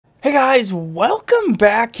Hey guys, welcome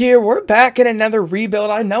back here. We're back in another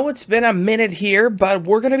rebuild. I know it's been a minute here, but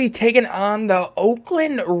we're going to be taking on the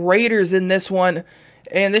Oakland Raiders in this one.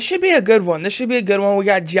 And this should be a good one. We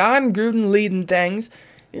got John Gruden leading things.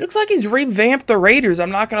 It looks like he's revamped the Raiders.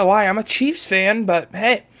 I'm not going to lie. I'm a Chiefs fan, but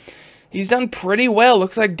hey, he's done pretty well.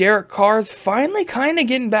 Looks like Derek Carr is finally kind of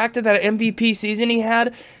getting back to that MVP season he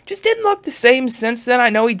had. Just didn't look the same since then. I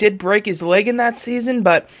know he did break his leg in that season,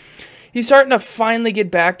 but he's starting to finally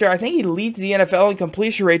get back there. I think he leads the NFL in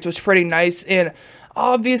completion rates, which was pretty nice. And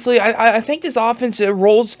obviously, I think this offense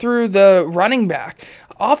rolls through the running back.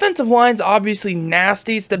 Offensive line's obviously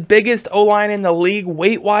nasty. It's the biggest O-line in the league,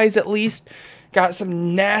 weight-wise at least. Got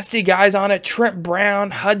some nasty guys on it. Trent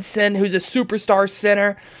Brown, Hudson, who's a superstar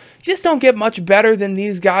center. Just don't get much better than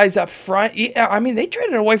these guys up front. I mean, they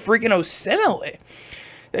traded away freaking Osimile.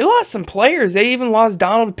 They lost some players. They even lost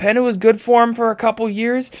Donald Penn, who was good for him for a couple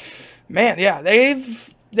years. Man, yeah,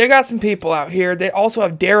 they got some people out here. They also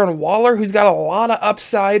have Darren Waller, who's got a lot of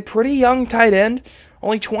upside. Pretty young tight end,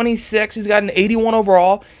 only 26. He's got an 81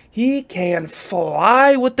 overall. He can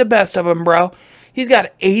fly with the best of them, bro. He's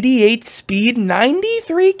got 88 speed,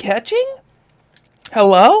 93 catching.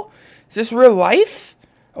 Hello? Is this real life?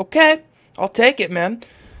 Okay, I'll take it, man.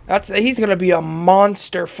 He's going to be a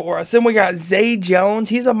monster for us. Then we got Zay Jones.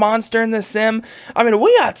 He's a monster in the sim. I mean,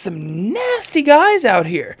 we got some nasty guys out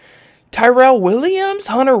here. Tyrell Williams,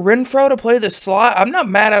 Hunter Renfrow to play the slot. I'm not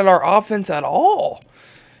mad at our offense at all.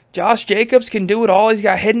 Josh Jacobs can do it all. He's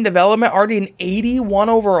got hidden development, already an 81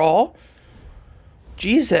 overall.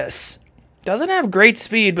 Jesus. Doesn't have great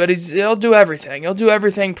speed, but he'll do everything. He'll do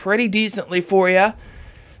everything pretty decently for you.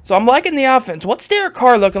 So I'm liking the offense. What's Derek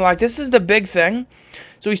Carr looking like? This is the big thing.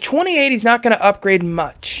 So he's 28. He's not going to upgrade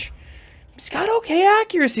much. He's got okay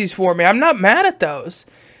accuracies for me. I'm not mad at those.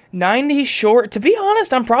 90 short. To be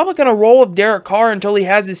honest, I'm probably going to roll with Derek Carr until he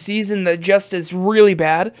has a season that just is really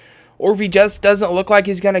bad. Or if he just doesn't look like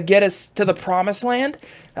he's going to get us to the promised land,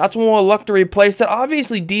 that's when we'll look to replace it.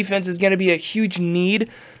 Obviously, defense is going to be a huge need.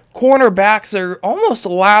 Cornerbacks are almost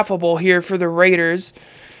laughable here for the Raiders.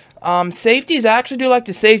 Safeties, I actually do like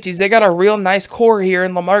the safeties. They got a real nice core here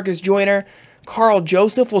in LaMarcus Joyner. Carl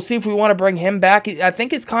Joseph, we'll see if we want to bring him back. I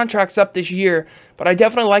think his contract's up this year, but I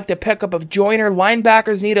definitely like the pickup of Joyner.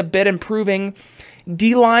 Linebackers need a bit improving.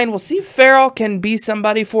 D-line, we'll see if Farrell can be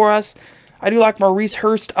somebody for us. I do like Maurice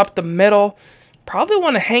Hurst up the middle. Probably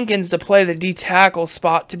want Hankins to play the D-tackle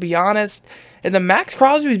spot, to be honest. And the Max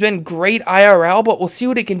Crosby's been great IRL, but we'll see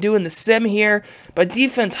what he can do in the sim here. But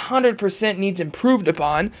defense 100% needs improved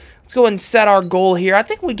upon. Let's go ahead and set our goal here. I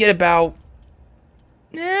think we get about...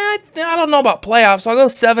 I don't know about playoffs. I'll go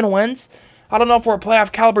 7 wins. I don't know if we're a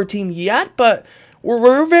playoff caliber team yet, but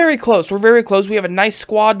we're very close. We're very close. We have a nice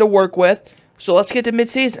squad to work with. So let's get to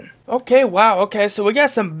midseason. Okay, wow. Okay, so we got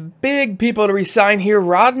some big people to resign here.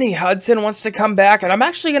 Rodney Hudson wants to come back, and I'm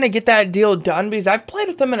actually going to get that deal done because I've played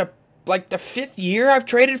with him in like the 5th year I've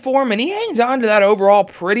traded for him, and he hangs on to that overall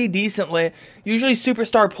pretty decently. Usually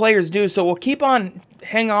superstar players do, so we'll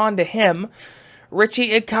hang on to him.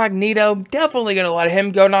 Richie Incognito, definitely going to let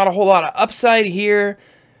him go. Not a whole lot of upside here.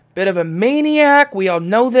 Bit of a maniac. We all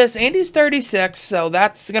know this. And he's 36, so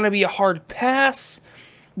that's going to be a hard pass.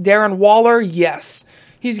 Darren Waller, yes.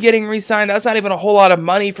 He's getting re-signed. That's not even a whole lot of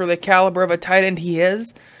money for the caliber of a tight end he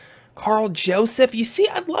is. Carl Joseph, you see,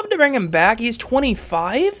 I'd love to bring him back. He's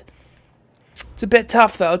 25. It's a bit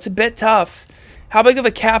tough, though. It's a bit tough. How big of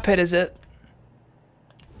a cap hit is it?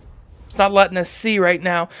 It's not letting us see right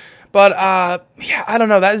now. But, yeah, I don't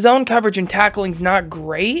know. That zone coverage and tackling's not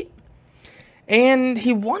great. And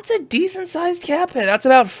he wants a decent-sized cap hit. That's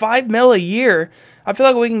about $5 million a year. I feel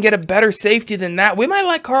like we can get a better safety than that. We might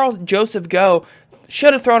let Carl Joseph go.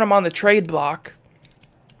 Should have thrown him on the trade block.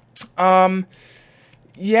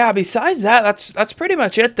 Yeah, besides that, that's pretty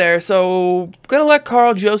much it there. So, going to let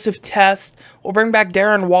Carl Joseph test. We'll bring back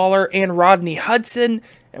Darren Waller and Rodney Hudson.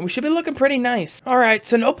 And we should be looking pretty nice. Alright,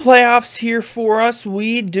 so no playoffs here for us.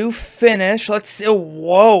 We do finish. Let's see.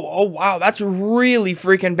 Whoa. Oh, wow. That's really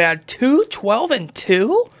freaking bad.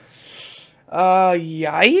 2-12-2?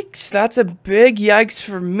 Yikes. That's a big yikes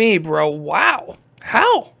for me, bro. Wow.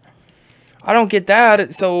 How? I don't get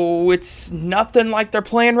that. So it's nothing like they're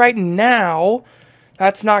playing right now.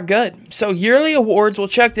 That's not good. So yearly awards. We'll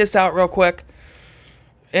check this out real quick.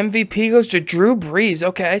 MVP goes to Drew Brees.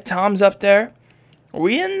 Okay, Tom's up there. Are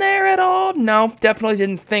we in there at all? No, definitely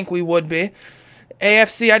didn't think we would be.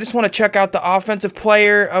 AFC, I just want to check out the Offensive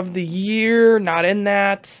Player of the Year. Not in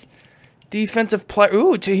that. Defensive Player.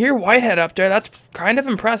 Ooh, Tahir Whitehead up there. That's kind of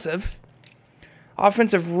impressive.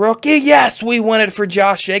 Offensive Rookie. Yes, we won it for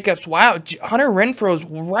Josh Jacobs. Wow, Hunter Renfrow's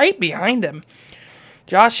right behind him.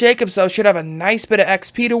 Josh Jacobs, though, should have a nice bit of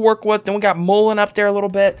XP to work with. Then we got Mullen up there a little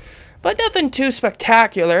bit, but nothing too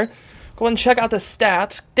spectacular. Go ahead and check out the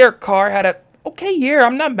stats. Derek Carr had a okay year.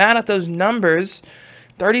 I'm not mad at those numbers.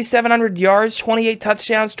 3,700 yards, 28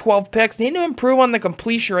 touchdowns, 12 picks. Need to improve on the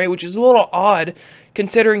completion rate, which is a little odd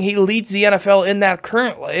considering he leads the NFL in that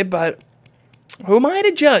currently, but who am I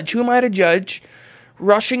to judge? Who am I to judge?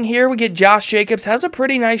 Rushing here, we get Josh Jacobs. Has a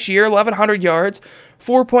pretty nice year, 1,100 yards,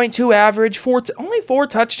 4.2 average, only 4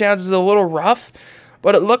 touchdowns is a little rough,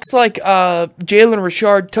 but it looks like Jalen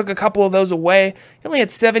Richard took a couple of those away. He only had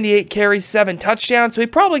 78 carries, 7 touchdowns, so he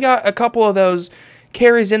probably got a couple of those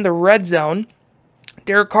carries in the red zone.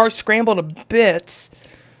 Derek Carr scrambled a bit.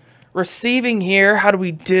 Receiving here, how do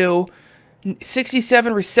we do?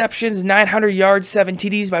 67 receptions, 900 yards, 7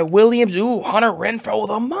 TDs by Williams. Ooh, Hunter Renfrow with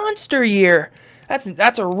a monster year.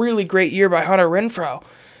 That's a really great year by Hunter Renfrow.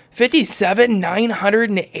 57,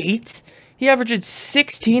 908. He averaged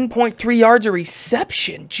 16.3 yards a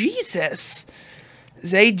reception. Jesus.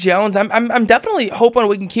 Zay Jones. I'm definitely hoping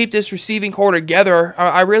we can keep this receiving core together.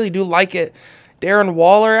 I really do like it. Darren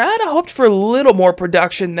Waller. I'd have hoped for a little more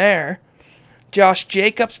production there. Josh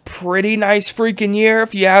Jacobs. Pretty nice freaking year,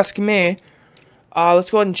 if you ask me.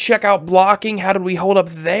 Let's go ahead and check out blocking. How did we hold up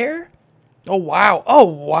there? Oh, wow. Oh,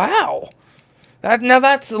 wow. Now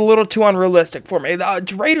that's a little too unrealistic for me.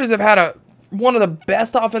 The Raiders have had one of the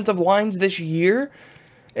best offensive lines this year.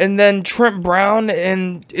 And then Trent Brown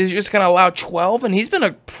is just going to allow 12. And he's been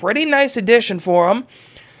a pretty nice addition for him.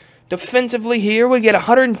 Defensively here, we get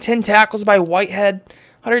 110 tackles by Whitehead.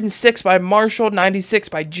 106 by Marshall. 96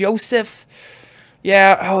 by Joseph.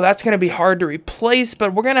 Yeah, oh, that's going to be hard to replace.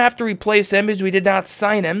 But we're going to have to replace him because we did not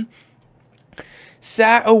sign him.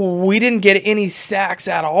 We didn't get any sacks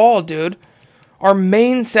at all, dude. Our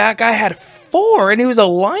main sack guy had 4, and he was a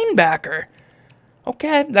linebacker.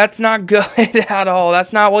 Okay, that's not good at all.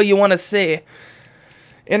 That's not what you want to see.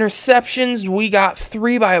 Interceptions, we got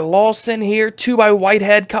 3 by Lawson here, 2 by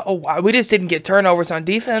Whitehead. Oh, wow, we just didn't get turnovers on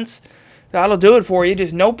defense. That'll do it for you.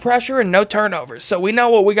 Just no pressure and no turnovers. So we know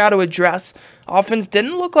what we got to address. Offense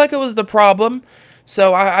didn't look like it was the problem.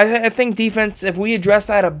 So I think defense, if we address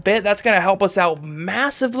that a bit, that's going to help us out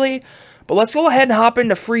massively. But let's go ahead and hop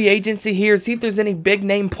into free agency here, see if there's any big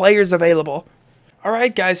name players available.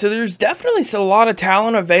 Alright guys, so there's definitely a lot of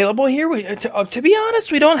talent available here. To be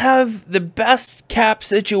honest, we don't have the best cap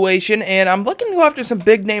situation, and I'm looking to go after some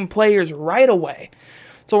big name players right away.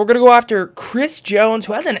 So we're going to go after Chris Jones,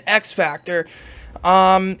 who has an X factor.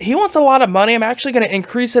 He wants a lot of money. I'm actually going to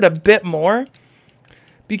increase it a bit more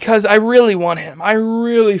because I really want him. I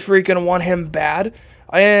really freaking want him bad.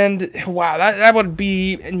 And, wow, that would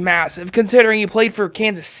be massive, considering he played for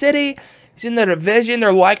Kansas City. He's in the division.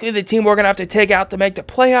 They're likely the team we're going to have to take out to make the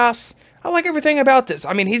playoffs. I like everything about this.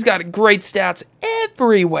 I mean, he's got great stats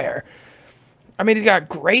everywhere. I mean, he's got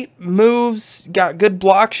great moves, got good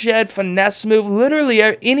block shed, finesse move, literally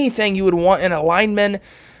anything you would want in a lineman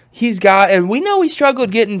he's got. And we know he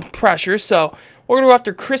struggled getting pressure, so we're going to go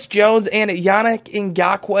after Chris Jones and Yannick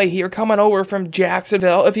Ngakoue here coming over from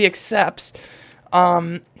Jacksonville if he accepts.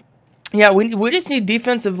 Yeah, we just need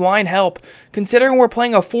defensive line help. Considering we're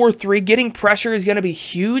playing a 4-3, getting pressure is going to be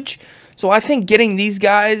huge. So I think getting these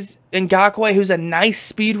guys, Ngakoue, who's a nice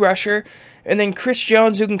speed rusher, and then Chris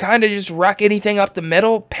Jones, who can kind of just wreck anything up the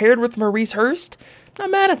middle, paired with Maurice Hurst,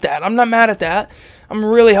 I'm not mad at that. I'm not mad at that. I'm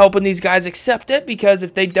really hoping these guys accept it, because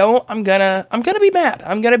if they don't, I'm gonna be mad.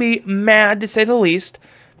 I'm gonna be mad, to say the least.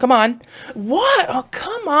 Come on. What? Oh,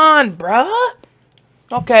 come on, bruh.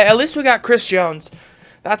 Okay, at least we got Chris Jones.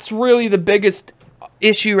 That's really the biggest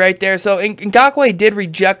issue right there. So Ngakoue did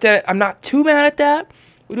reject it. I'm not too mad at that.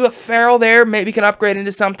 We do a Farrell there. Maybe we can upgrade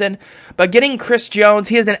into something. But getting Chris Jones,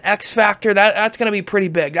 he has an X factor. That's going to be pretty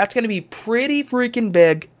big. That's going to be pretty freaking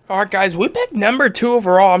big. All right, guys, we picked number 2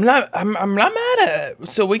 overall. I'm not mad at it.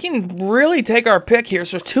 So we can really take our pick here.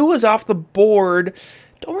 So 2 is off the board.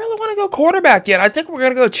 Don't really want to go quarterback yet. I think we're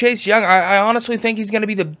going to go Chase Young. I honestly think he's going to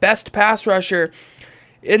be the best pass rusher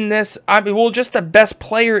in this. Well, just the best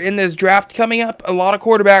player in this draft coming up. A lot of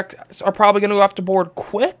quarterbacks are probably going to go off the board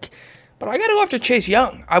quick. But I got to go after Chase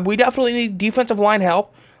Young. We definitely need defensive line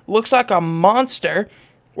help. Looks like a monster.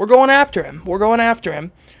 We're going after him. We're going after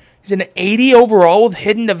him. He's an 80 overall with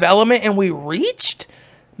hidden development, and we reached?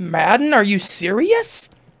 Madden, are you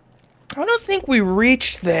serious? I don't think we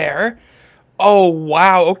reached there. Oh,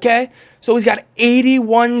 wow. Okay. So he's got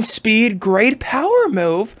 81 speed, great power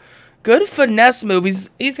move, good finesse move.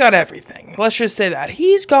 He's got everything. Let's just say that.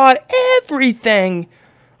 He's got everything.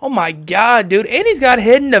 Oh my god, dude. And he's got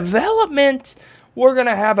hidden development. We're going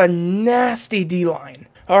to have a nasty D-line.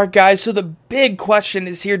 Alright guys, so the big question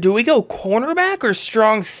is here, do we go cornerback or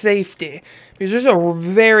strong safety? Because there's a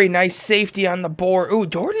very nice safety on the board. Ooh,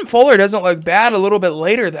 Jordan Fuller doesn't look bad a little bit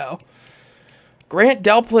later though. Grant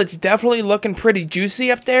Delpit's definitely looking pretty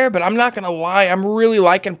juicy up there, but I'm not going to lie, I'm really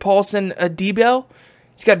liking Paulson Adebo.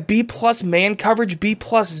 He's got B+ man coverage, B+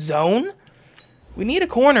 zone. We need a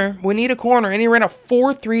corner, and he ran a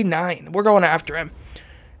 4.39. We're going after him.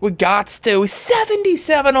 We gots to.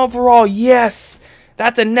 77 overall, yes.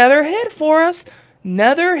 That's another hit for us.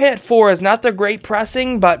 Another hit for us. Not the great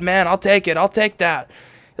pressing, but man, I'll take it. I'll take that.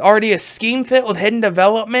 Already a scheme fit with hidden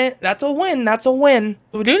development. That's a win. That's a win.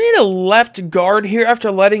 We do need a left guard here after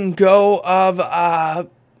letting go of our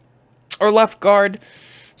left guard.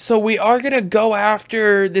 So we are going to go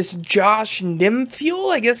after this Josh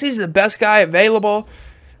Nimfuel. I guess he's the best guy available.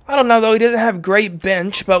 I don't know, though. He doesn't have great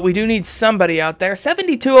bench, but we do need somebody out there.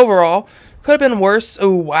 72 overall. Could have been worse.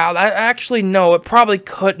 Oh, wow. Actually, no, it probably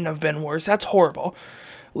couldn't have been worse. That's horrible.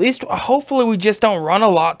 At least, hopefully, we just don't run a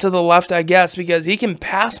lot to the left, I guess, because he can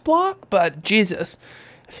pass block, but Jesus.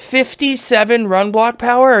 57 run block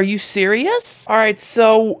power? Are you serious? Alright,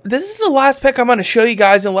 so this is the last pick I'm going to show you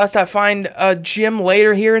guys unless I find a gem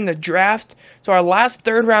later here in the draft. So our last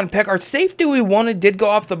third round pick, our safety we wanted did go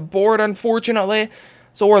off the board, unfortunately.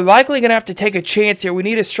 So we're likely going to have to take a chance here. We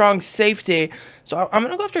need a strong safety. So I'm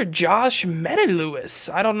going to go after Josh Medilewis.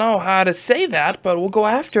 I don't know how to say that, but we'll go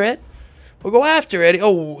after it. We'll go after it.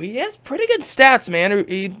 Oh, he has pretty good stats,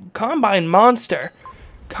 man. Combine monster.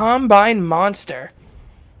 Combine monster.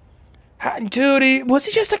 Dude, was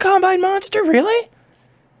he just a combine monster? Really?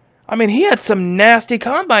 I mean, he had some nasty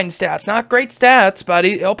combine stats. Not great stats, but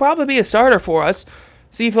he'll probably be a starter for us.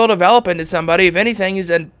 See if he'll develop into somebody. If anything, he's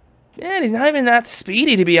not even that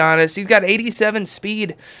speedy, to be honest. He's got 87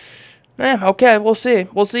 speed. Okay, we'll see.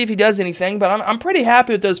 We'll see if he does anything, but I'm pretty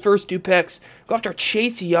happy with those first two picks. Go after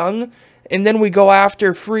Chase Young, and then we go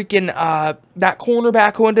after freaking that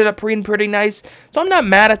cornerback who ended up being pretty nice. So I'm not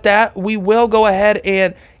mad at that. We will go ahead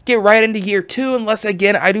and get right into year 2, unless,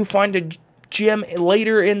 again, I do find a gem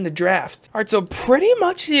later in the draft. Alright, so pretty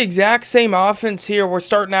much the exact same offense here we're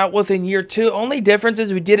starting out with in year 2. Only difference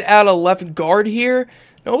is we did add a left guard here.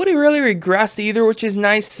 Nobody really regressed either, which is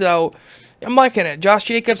nice, so I'm liking it. Josh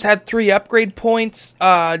Jacobs had 3 upgrade points.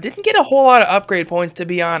 Didn't get a whole lot of upgrade points, to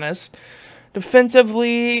be honest.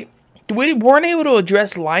 Defensively, we weren't able to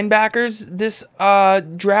address linebackers this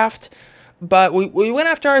draft, but we went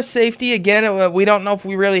after our safety. Again, we don't know if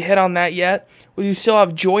we really hit on that yet. We do still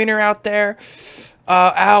have Joyner out there.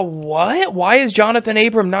 What? Why is Jonathan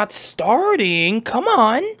Abram not starting? Come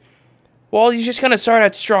on. Well, he's just going to start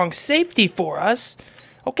at strong safety for us.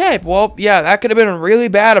 Okay, well, yeah, that could have been really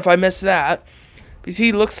bad if I missed that. Because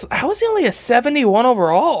he looks... How is he only a 71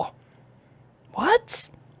 overall? What?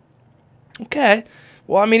 Okay.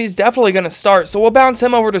 Well, I mean, he's definitely going to start. So we'll bounce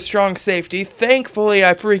him over to strong safety. Thankfully,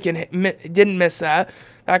 I freaking didn't miss that.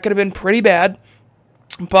 That could have been pretty bad.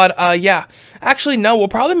 But, yeah. Actually, no, we'll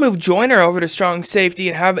probably move Joyner over to strong safety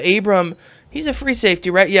and have Abram... He's a free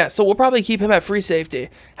safety, right? Yeah, so we'll probably keep him at free safety.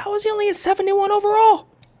 How is he only a 71 overall?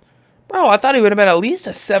 Bro, I thought he would have been at least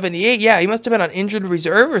a 78. Yeah, he must have been on injured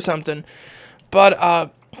reserve or something.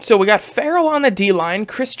 But, so we got Farrell on the D-line,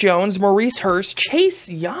 Chris Jones, Maurice Hurst, Chase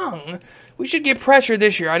Young. We should get pressure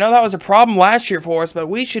this year. I know that was a problem last year for us, but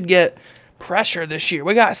we should get pressure this year.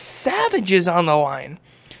 We got Savages on the line.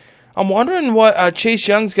 I'm wondering what Chase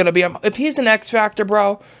Young's going to be. If he's an X Factor,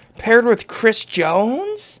 bro, paired with Chris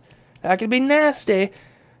Jones, that could be nasty.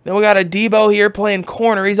 Then we got a Debo here playing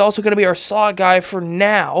corner. He's also going to be our slot guy for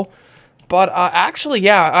now. But actually,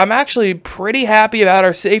 yeah, I'm actually pretty happy about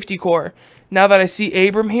our safety core now that I see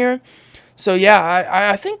Abram here. So,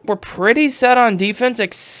 yeah, I think we're pretty set on defense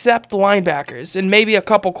except linebackers and maybe a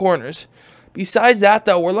couple corners. Besides that,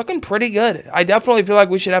 though, we're looking pretty good. I definitely feel like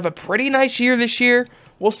we should have a pretty nice year this year.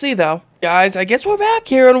 We'll see, though. Guys, I guess we're back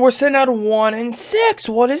here and we're sitting at 1-6.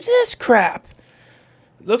 What is this crap?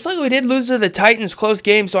 Looks like we did lose to the Titans close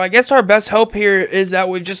game, so I guess our best hope here is that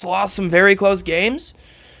we've just lost some very close games.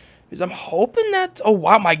 Because I'm hoping that... Oh,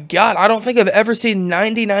 wow, my God. I don't think I've ever seen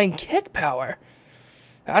 99 kick power.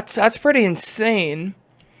 That's pretty insane.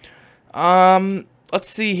 Let's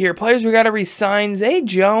see here. Players we got to re-sign. Zay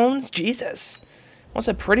Jones. Jesus. Wants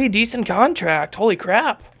a pretty decent contract. Holy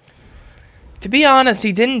crap. To be honest,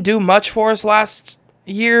 he didn't do much for us last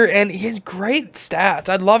year, and he has great stats.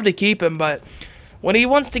 I'd love to keep him, but when he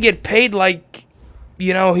wants to get paid like,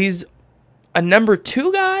 you know, he's a number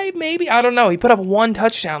 2 guy, maybe? I don't know. He put up 1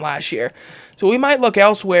 touchdown last year. So we might look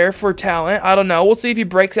elsewhere for talent. I don't know. We'll see if he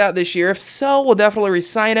breaks out this year. If so, we'll definitely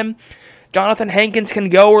re-sign him. Jonathan Hankins can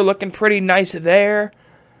go. We're looking pretty nice there.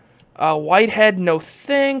 Whitehead, no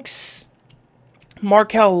thanks.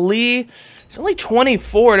 Markel Lee, he's only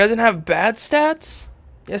 24, doesn't have bad stats.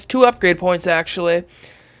 He has 2 upgrade points, actually.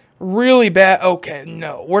 Really bad. Okay,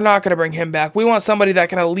 no, we're not going to bring him back. We want somebody that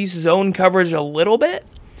can at least zone coverage a little bit.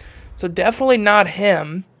 So definitely not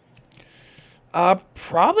him.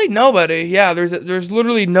 Probably nobody. Yeah, there's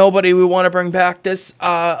literally nobody we want to bring back this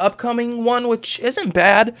upcoming one, which isn't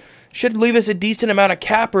bad. Should leave us a decent amount of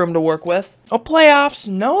cap room to work with. No playoffs.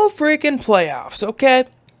 No freaking playoffs. Okay.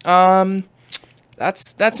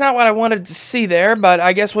 That's not what I wanted to see there, but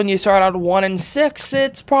I guess when you start out 1-6,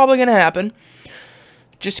 it's probably going to happen.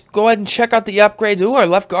 Just go ahead and check out the upgrades. Ooh, our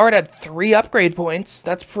left guard had 3 upgrade points.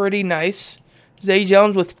 That's pretty nice. Zay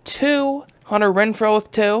Jones with 2. Hunter Renfrow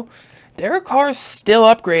with 2. Derek Carr's still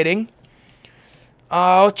upgrading.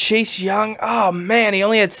 Oh, Chase Young. Oh, man, he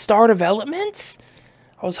only had star developments?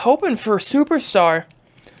 I was hoping for superstar.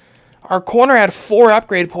 Our corner had 4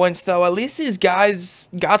 upgrade points, though. At least these guys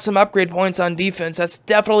got some upgrade points on defense. That's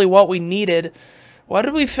definitely what we needed. What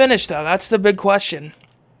did we finish, though? That's the big question.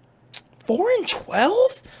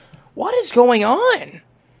 4-12? What is going on?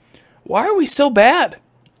 Why are we so bad?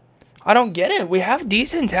 I don't get it. We have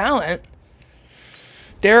decent talent.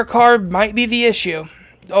 Derek Carr might be the issue.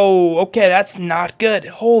 Oh, okay, that's not good.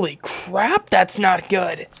 Holy crap, that's not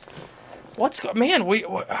good. Man,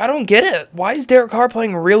 I don't get it. Why is Derek Carr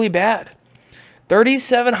playing really bad?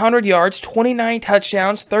 3,700 yards, 29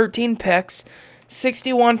 touchdowns, 13 picks,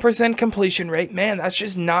 61% completion rate. Man, that's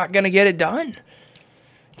just not going to get it done.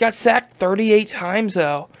 Got sacked 38 times,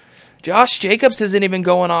 though. Josh Jacobs isn't even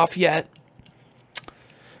going off yet.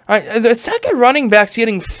 The second running back's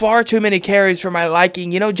getting far too many carries for my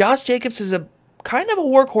liking. You know, Josh Jacobs is a kind of a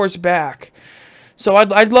workhorse back. So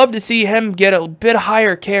I'd love to see him get a bit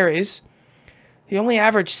higher carries. He only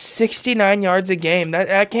averaged 69 yards a game.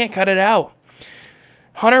 I can't cut it out.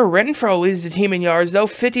 Hunter Renfrow leads the team in yards, though.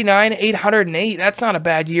 59, 808. That's not a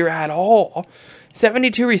bad year at all.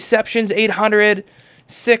 72 receptions, 800.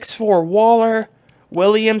 6 for Waller.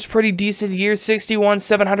 Williams, pretty decent year. 61,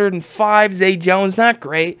 705. Zay Jones, not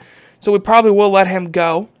great. So we probably will let him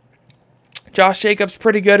go. Josh Jacobs,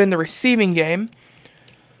 pretty good in the receiving game.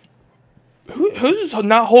 Who's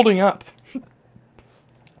not holding up?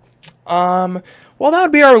 Well, that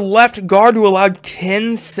would be our left guard who allowed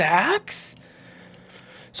 10 sacks.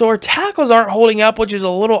 So our tackles aren't holding up, which is a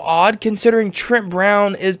little odd considering Trent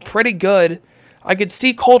Brown is pretty good. I could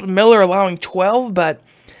see Colt Miller allowing 12, but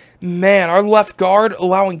man, our left guard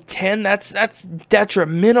allowing 10, that's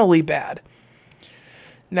detrimentally bad.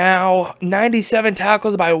 Now, 97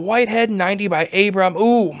 tackles by Whitehead, 90 by Abram.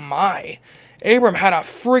 Ooh, my. Abram had a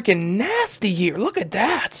freaking nasty year. Look at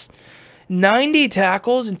that. 90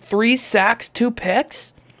 tackles and 3 sacks, 2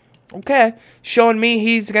 picks. Okay, showing me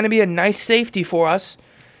he's going to be a nice safety for us.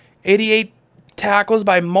 88 tackles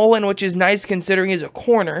by Mullen, which is nice considering he's a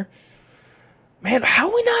corner. Man, how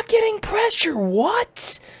are we not getting pressure?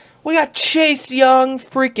 What? We got Chase Young,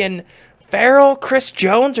 freaking Farrell, Chris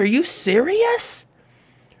Jones. Are you serious?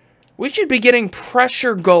 We should be getting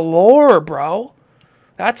pressure galore, bro.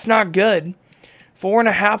 That's not good.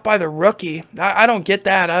 4.5 by the rookie. I don't get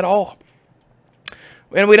that at all.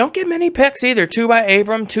 And we don't get many picks either. 2 by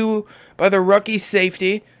Abram, 2 by the rookie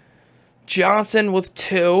safety. Johnson with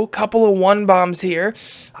 2. Couple of 1-bombs here.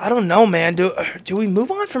 I don't know, man. Do we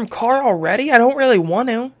move on from Carr already? I don't really want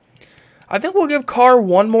to. I think we'll give Carr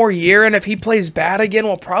 1 more year, and if he plays bad again,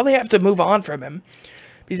 we'll probably have to move on from him.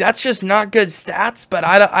 Because that's just not good stats, but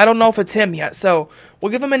I don't know if it's him yet. So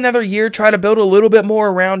we'll give him another year, try to build a little bit more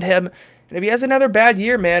around him. And if he has another bad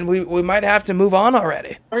year, man, we might have to move on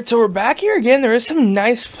already. All right, so we're back here again. There is some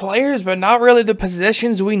nice players, but not really the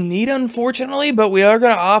positions we need, unfortunately. But we are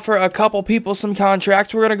going to offer a couple people some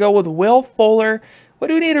contracts. We're going to go with Will Fuller. What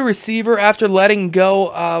do we need a receiver after letting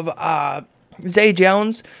go of Zay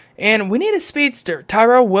Jones? And we need a speedster.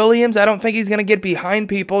 Tyrell Williams, I don't think he's going to get behind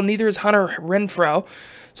people. Neither is Hunter Renfrow.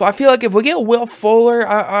 So I feel like if we get Will Fuller,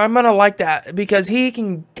 I'm going to like that. Because he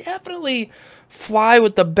can definitely fly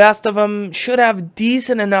with the best of them. Should have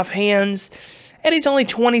decent enough hands. And he's only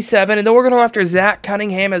 27. And then we're going to go after Zach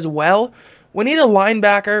Cunningham as well. We need a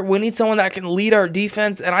linebacker. We need someone that can lead our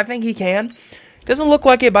defense. And I think he can. Doesn't look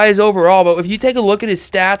like it by his overall. But if you take a look at his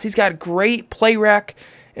stats, he's got great play rec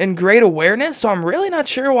and great awareness. So I'm really not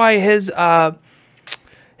sure why his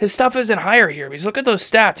stuff isn't higher here. Because look at those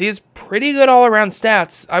stats. He has pretty good all-around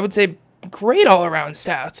stats. I would say great all-around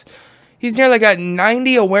stats. He's nearly got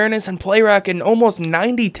 90 awareness and play rec and almost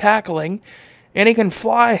 90 tackling. And he can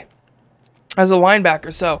fly as a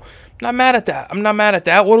linebacker. So, I'm not mad at that. I'm not mad at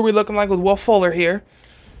that. What are we looking like with Will Fuller here?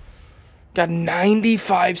 Got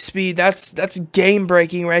 95 speed. That's game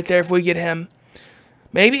breaking right there if we get him.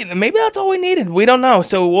 Maybe that's all we needed. We don't know.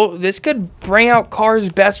 So this could bring out Carr's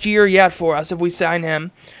best year yet for us if we sign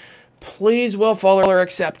him. Please, Will Fuller,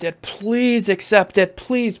 accept it. Please accept it.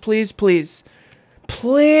 Please, please, please.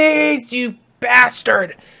 Please, you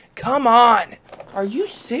bastard. Come on. Are you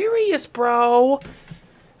serious, bro?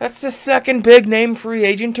 That's the second big name free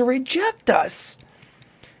agent to reject us.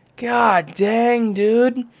 God dang,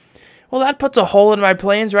 dude. Well, that puts a hole in my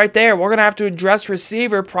plans right there. We're going to have to address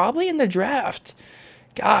receiver probably in the draft.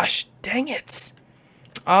 Gosh, dang it.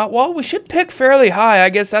 Well, we should pick fairly high. I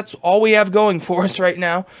guess that's all we have going for us right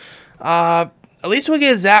now. At least we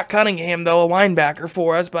get Zach Cunningham, though, a linebacker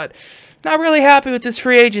for us. But not really happy with this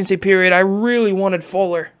free agency period. I really wanted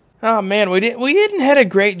Fuller. Oh, man, we didn't hit a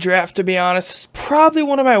great draft, to be honest. Probably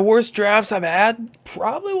one of my worst drafts I've had.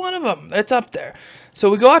 Probably one of them. It's up there. So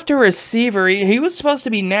we go after receiver. He was supposed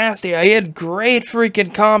to be nasty. He had great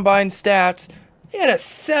freaking combine stats. He had a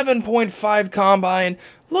 7.5 combine.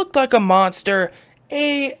 Looked like a monster.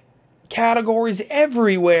 A categories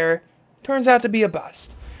everywhere. Turns out to be a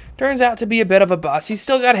bust. Turns out to be a bit of a bust. He's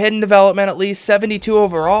still got hidden development, at least 72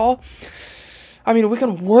 overall. I mean, we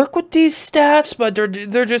can work with these stats, but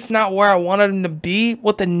they're just not where I wanted him to be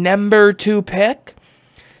with the number 2 pick.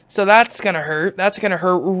 So that's going to hurt. That's going to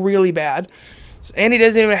hurt really bad. And he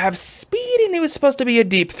doesn't even have speed, and he was supposed to be a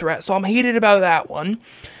deep threat, so I'm heated about that one.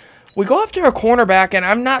 We go after a cornerback, and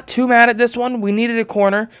I'm not too mad at this one. We needed a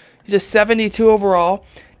corner. He's a 72 overall.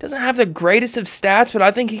 Doesn't have the greatest of stats, but I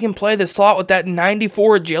think he can play the slot with that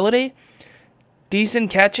 94 agility. Decent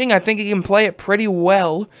catching. I think he can play it pretty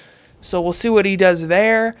well. So we'll see what he does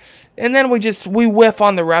there. And then we whiff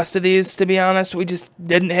on the rest of these, to be honest. We just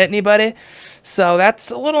didn't hit anybody. So that's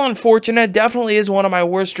a little unfortunate. Definitely is one of my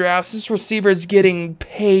worst drafts. This receiver's getting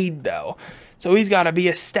paid, though. So he's got to be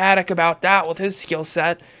ecstatic about that with his skill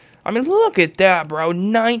set. I mean, look at that, bro.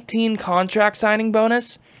 19 contract signing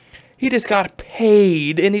bonus. He just got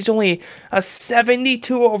paid, and he's only a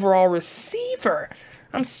 72 overall receiver.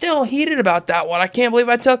 I'm still heated about that one. I can't believe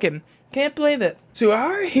I took him. Can't believe it. So we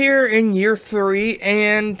are here in year 3,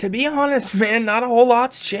 and to be honest, man, not a whole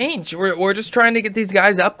lot's changed. We're just trying to get these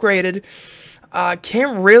guys upgraded.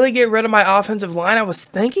 Can't really get rid of my offensive line. I was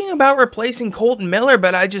thinking about replacing Kolton Miller,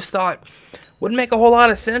 but I just thought wouldn't make a whole lot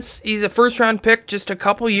of sense. He's a first-round pick just a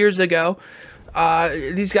couple years ago.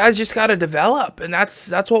 These guys just got to develop, and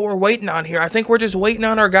that's what we're waiting on here. I think we're just waiting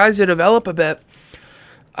on our guys to develop a bit.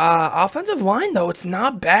 Offensive line, though, it's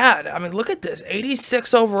not bad. I mean, look at this.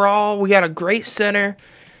 86 overall. We got a great center.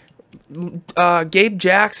 Gabe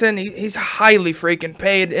Jackson, he's highly freaking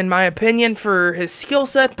paid, in my opinion, for his skill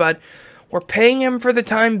set, but we're paying him for the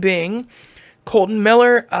time being. Kolton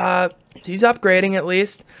Miller, he's upgrading at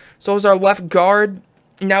least. So is our left guard.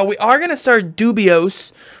 Now, we are going to start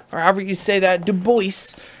Dubios, or however you say that,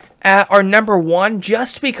 Dubois, at our number 1,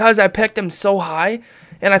 just because I picked him so high.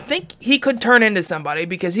 And I think he could turn into somebody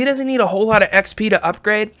because he doesn't need a whole lot of XP to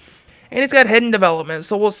upgrade. And he's got hidden development,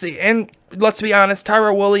 so we'll see. And let's be honest,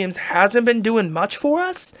 Tyrell Williams hasn't been doing much for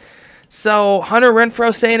us. So Hunter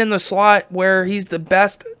Renfrow staying in the slot where he's the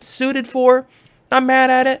best suited for. Not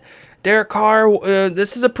mad at it. Derek Carr,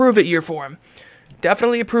 this is a prove-it year for him.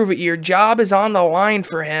 Definitely a prove-it year. Job is on the line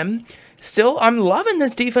for him. Still, I'm loving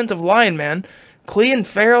this defensive line, man. Clean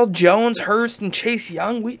Farrell, Jones, Hurst, and Chase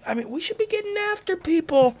Young. We should be getting after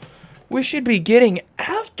people. We should be getting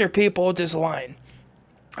after people with this line.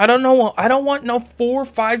 I don't know. I don't want no 4 or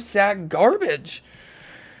 5 sack garbage.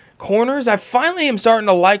 Corners, I finally am starting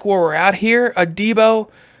to like where we're at here. Adebo,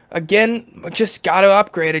 again, just got to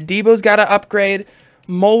upgrade. Adebo's got to upgrade.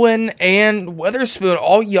 Mullen and Witherspoon,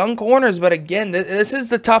 all young corners. But again, this is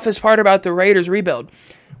the toughest part about the Raiders rebuild.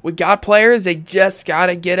 We got players. They just got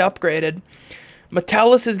to get upgraded.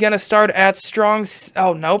 Metellus is going to start at strong...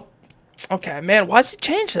 Oh, nope. Okay, man, why does it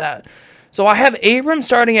change that? So I have Abram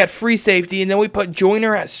starting at free safety, and then we put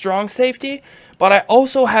Joyner at strong safety. But I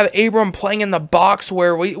also have Abram playing in the box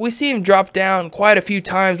where we see him drop down quite a few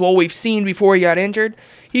times. Well, we've seen before he got injured.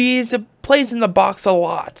 He plays in the box a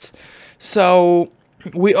lot. So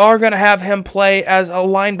we are going to have him play as a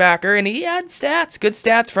linebacker, and he had stats, good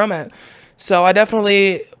stats from it. So I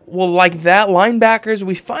definitely... Well, like that, linebackers,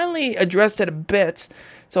 we finally addressed it a bit.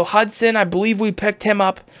 So Hudson, I believe we picked him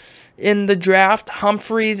up in the draft.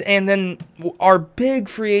 Humphreys, and then our big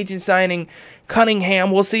free agent signing,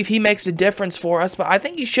 Cunningham. We'll see if he makes a difference for us, but I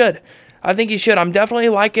think he should. I think he should. I'm definitely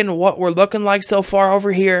liking what we're looking like so far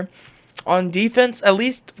over here on defense. At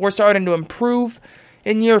least we're starting to improve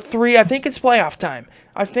in year 3. I think it's playoff time.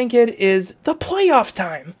 I think it is the playoff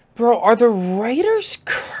time. Bro, are the Raiders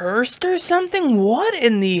cursed or something? What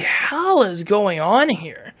in the hell is going on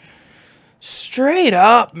here? Straight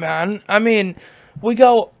up, man. I mean, we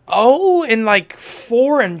go 0 and like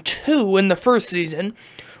 4 and 2 in the first season.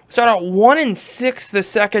 We start out 1 and 6 the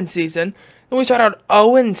second season. Then we start out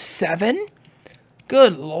 0 and 7.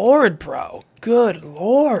 Good lord, bro. Good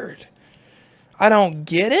lord. I don't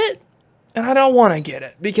get it, and I don't want to get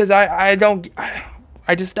it because I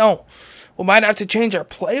just don't. We might have to change our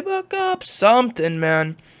playbook up. Something,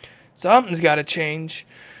 man. Something's got to change.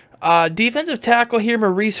 Defensive tackle here,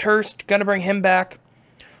 Maurice Hurst. Gonna bring him back.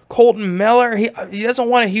 Colton Miller. He doesn't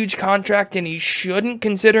want a huge contract, and he shouldn't,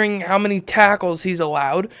 considering how many tackles he's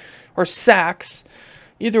allowed. Or sacks.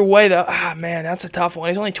 Either way, though. Man, that's a tough one.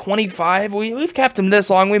 He's only 25. We've kept him this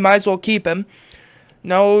long. We might as well keep him.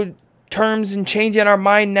 No terms and changing our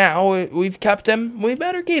mind now. We've kept him. We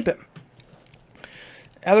better keep him.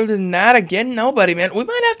 Other than that, again, nobody, man. We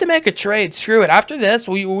might have to make a trade. Screw it. After this,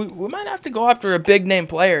 we might have to go after a big-name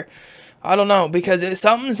player. I don't know, because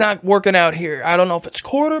something's not working out here. I don't know if it's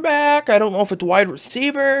quarterback. I don't know if it's wide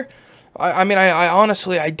receiver. I mean, I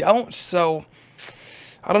honestly, I don't. So,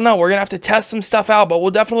 I don't know. We're going to have to test some stuff out, but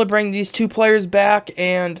we'll definitely bring these two players back,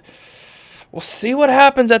 and we'll see what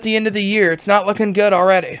happens at the end of the year. It's not looking good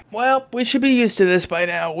already. Well, we should be used to this by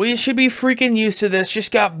now. We should be freaking used to this.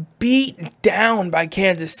 Just got beat down by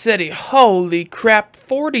Kansas City. Holy crap.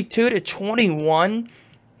 42-21.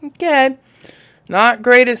 Okay. Not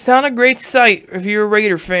great. It's not a great sight if you're a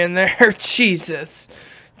Raider fan there. Jesus.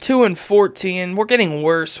 2-14. We're getting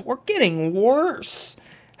worse. We're getting worse.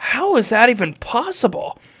 How is that even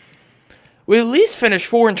possible? We at least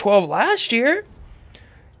finished 4-12 last year.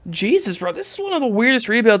 Jesus, bro, this is one of the weirdest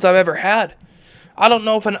rebuilds I've ever had. I don't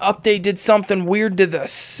know if an update did something weird to the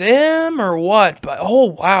sim or what, but oh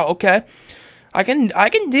wow, okay. I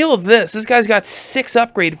can deal with this. This guy's got 6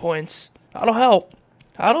 upgrade points. That'll help.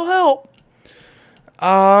 That'll help.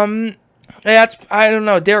 That's, I don't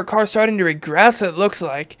know. Derek Carr starting to regress, it looks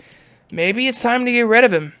like. Maybe it's time to get rid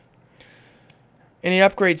of him. Any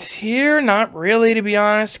upgrades here? Not really, to be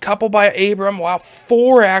honest. Couple by Abram. Wow,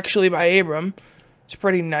 4 actually by Abram. It's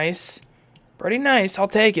pretty nice. Pretty nice. I'll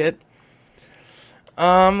take it.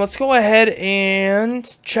 Let's go ahead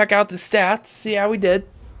and check out the stats. See how we did.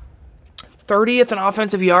 30th in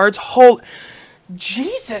offensive yards.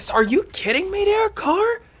 Jesus, are you kidding me there,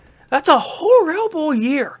 Carr? That's a horrible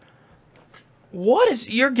year.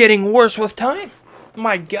 You're getting worse with time.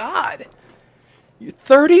 My God.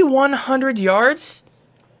 3,100 yards.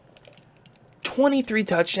 23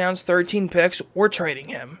 touchdowns, 13 picks. We're trading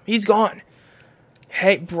him. He's gone.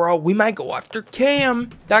 Hey, bro, we might go after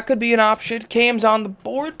Cam. That could be an option. Cam's on the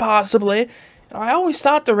board, possibly. I always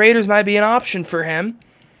thought the Raiders might be an option for him.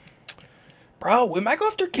 Bro, we might go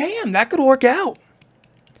after Cam. That could work out.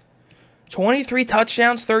 23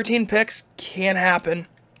 touchdowns, 13 picks. Can't happen.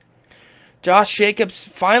 Josh Jacobs,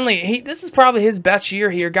 finally, this is probably his best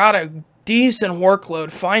year here. Got a decent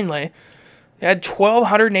workload, finally. He had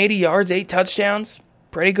 1,280 yards, 8 touchdowns.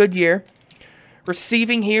 Pretty good year.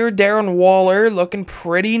 Receiving here, Darren Waller, looking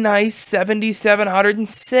pretty nice,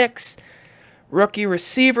 7,706. Rookie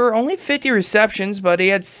receiver, only 50 receptions, but he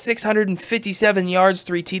had 657 yards,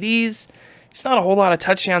 3 TDs. It's not a whole lot of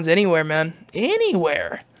touchdowns anywhere, man.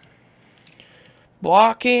 Anywhere.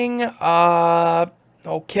 Blocking,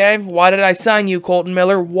 okay. Why did I sign you, Colton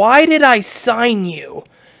Miller? Why did I sign you?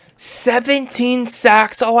 17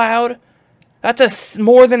 sacks allowed? That's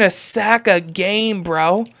more than a sack a game,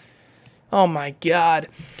 bro. Oh my God.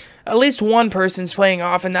 At least one person's playing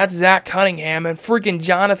off, and that's Zach Cunningham and freaking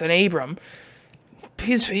Jonathan Abram.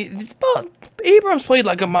 Abram's played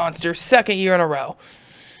like a monster. 2nd year in a row.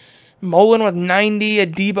 Mullen with 90.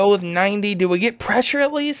 Adebo with 90. Do we get pressure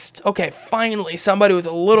at least? Okay, finally. Somebody with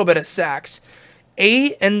a little bit of sacks.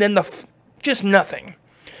 8, and then just nothing.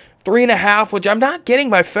 3.5, which I'm not getting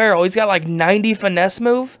by Farrell. He's got like 90 finesse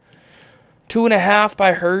move. 2.5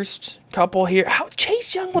 by Hurst. Couple here.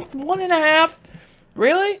 Chase Young with 1.5?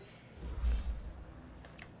 Really?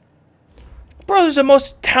 Bro, there's the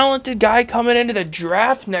most talented guy coming into the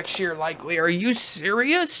draft next year, likely. Are you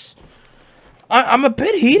serious? I'm a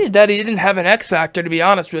bit heated that he didn't have an X Factor, to be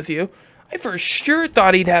honest with you. I for sure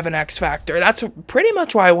thought he'd have an X Factor. That's pretty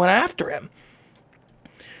much why I went after him.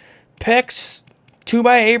 Picks. 2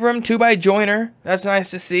 by Abram, 2 by Joyner. That's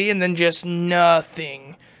nice to see. And then just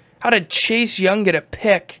nothing. How did Chase Young get a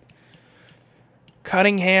pick?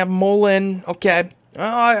 Cunningham, Mullen. Okay.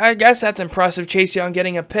 Well, I guess that's impressive, Chase Young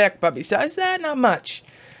getting a pick. But besides that, not much.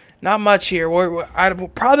 Not much here. We're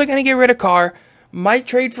probably going to get rid of Carr. Might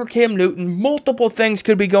trade for Cam Newton. Multiple things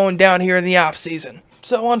could be going down here in the offseason.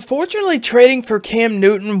 So, unfortunately, trading for Cam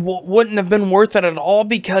Newton wouldn't have been worth it at all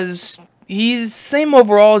because he's same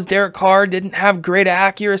overall as Derek Carr, didn't have great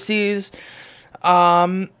accuracies,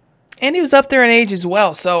 and he was up there in age as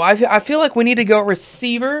well. So, I feel like we need to go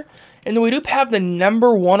receiver, and then we do have the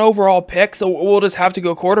 #1 overall pick, so we'll just have to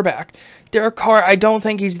go quarterback. Derek Carr, I don't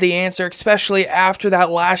think he's the answer, especially after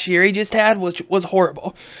that last year he just had, which was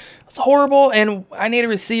horrible. It's horrible, and I need a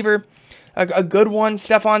receiver. A good one,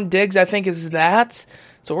 Stephon Diggs, I think is that.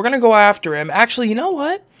 So we're going to go after him. Actually, you know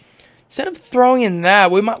what? Instead of throwing in that,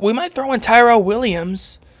 we might throw in Tyrell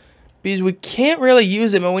Williams. Because we can't really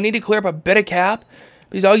use him, and we need to clear up a bit of cap.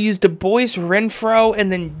 Because I'll use Du Bois, Renfro,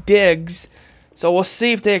 and then Diggs. So we'll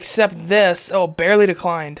see if they accept this. Oh, barely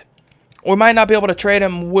declined. We might not be able to trade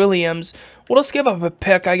him Williams. We'll just give up a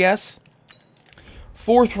pick, I guess.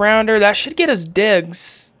 4th rounder. That should get us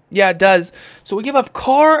Diggs. Yeah, it does. So we give up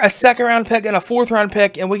Carr, a 2nd round pick, and a 4th round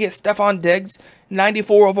pick, and we get Stephon Diggs,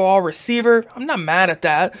 94 overall receiver. I'm not mad at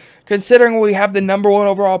that. Considering we have the #1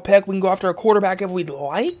 overall pick, we can go after a quarterback if we'd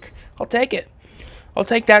like. I'll take it. I'll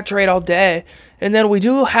take that trade all day. And then we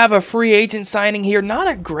do have a free agent signing here. Not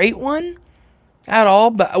a great one at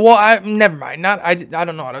all, but, well, never mind. I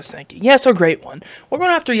don't know what I was thinking. Yes, a great one. We're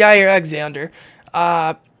going after Yair Alexander.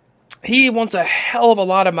 He wants a hell of a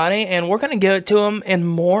lot of money, and we're going to give it to him and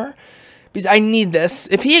more because I need this.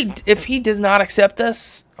 If he does not accept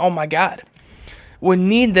this, oh my God. We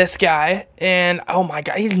need this guy, and oh my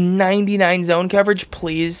God, he's 99 zone coverage,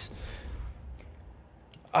 please.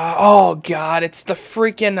 Oh God, it's the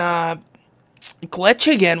freaking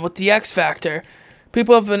glitch again with the X Factor.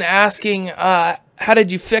 People have been asking, how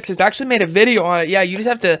did you fix this? I actually made a video on it. Yeah, you just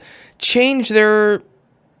have to change their...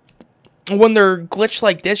 When they're glitched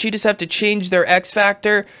like this, you just have to change their X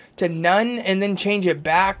Factor to none and then change it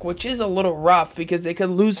back, which is a little rough because they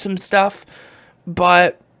could lose some stuff,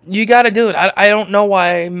 but you got to do it. I don't know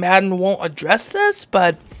why Madden won't address this,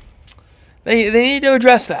 but they need to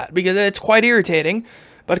address that because it's quite irritating.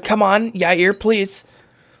 But come on, Yair, please.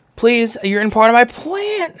 Please, you're in part of my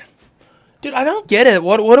plan. Dude, I don't get it.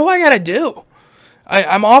 What do I got to do?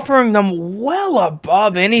 I'm offering them well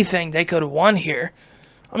above anything they could have won here.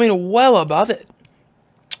 I mean, well above it.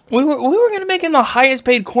 We were going to make him the highest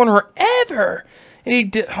paid corner ever. And he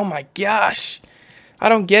did. Oh, my gosh. I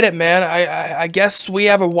don't get it, man. I guess we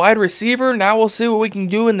have a wide receiver. Now we'll see what we can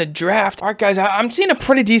do in the draft. All right, guys. I'm seeing a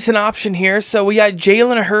pretty decent option here. So we got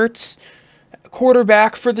Jalen Hurts,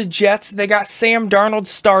 quarterback for the Jets. They got Sam Darnold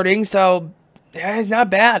starting. So, yeah, it's not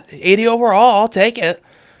bad. 80 overall. I'll take it.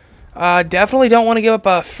 Definitely don't want to give up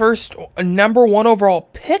a #1 overall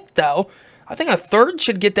pick, though. I think a 3rd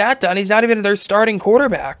should get that done. He's not even their starting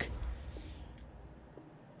quarterback.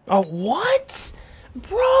 Oh, what?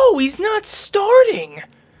 Bro, he's not starting.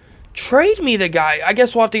 Trade me the guy. I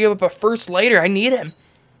guess we'll have to give up a 1st later. I need him.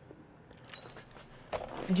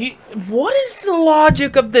 What is the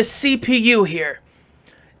logic of the CPU here?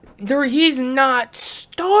 He's not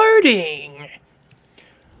starting.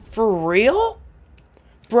 For real?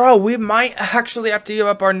 Bro, we might actually have to give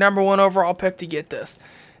up our #1 overall pick to get this.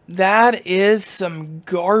 That is some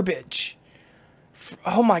garbage.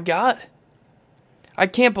 Oh my God. I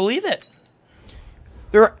can't believe it.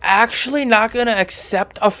 They're actually not going to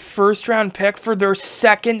accept a 1st round pick for their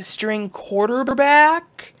 2nd string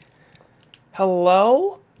quarterback?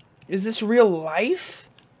 Hello? Is this real life?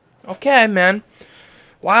 Okay, man.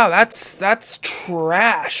 Wow, that's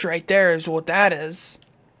trash right there is what that is.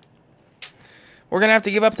 We're going to have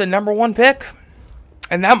to give up the #1 pick.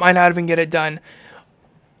 And that might not even get it done.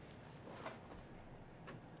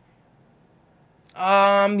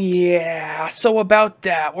 Yeah, so about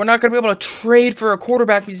that. We're not going to be able to trade for a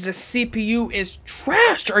quarterback because the CPU is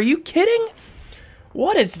trashed. Are you kidding?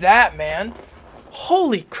 What is that, man?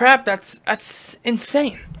 Holy crap, that's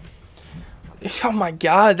insane. Oh my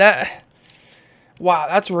God, wow,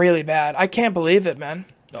 that's really bad. I can't believe it, man.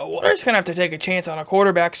 We're just going to have to take a chance on a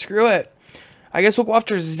quarterback. Screw it. I guess we'll go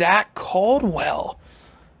after Zach Caldwell.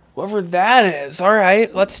 Whoever that is. All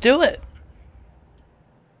right, let's do it.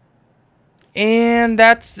 And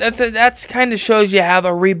that's kind of shows you how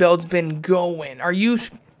the rebuild's been going. Are you...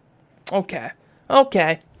 Okay.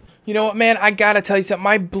 Okay. You know what, man? I gotta tell you something.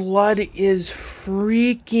 My blood is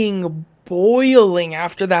freaking boiling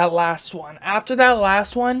after that last one. After that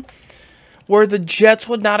last one, where the Jets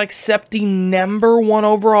would not accept the #1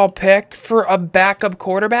 overall pick for a backup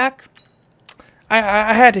quarterback,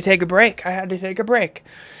 I had to take a break. I had to take a break.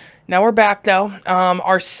 Now we're back, though.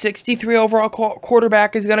 Our 63 overall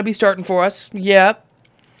quarterback is going to be starting for us. Yep.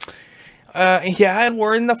 Yeah, and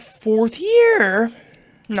we're in the 4th year.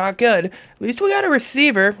 Not good. At least we got a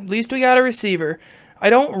receiver. At least we got a receiver. I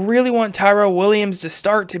don't really want Tyrell Williams to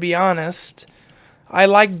start, to be honest. I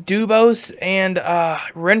like Dubose and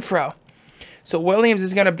Renfro. So Williams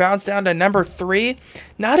is going to bounce down to number 3.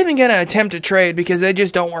 Not even going to attempt a trade because they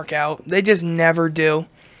just don't work out. They just never do.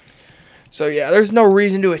 So yeah, there's no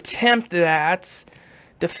reason to attempt that.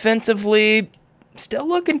 Defensively, still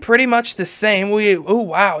looking pretty much the same. Oh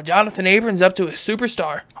wow, Jonathan Abrams up to a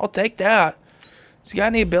superstar. I'll take that. Has he got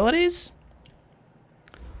any abilities?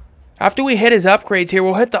 After we hit his upgrades here,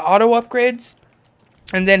 we'll hit the auto upgrades.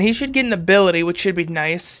 And then he should get an ability, which should be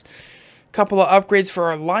nice. Couple of upgrades for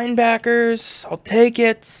our linebackers. I'll take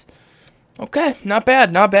it. Okay, not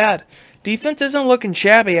bad, not bad. Defense isn't looking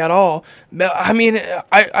shabby at all. I mean,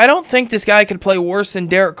 I don't think this guy could play worse than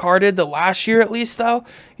Derek Carr did the last year at least, though.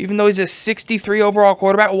 Even though he's a 63 overall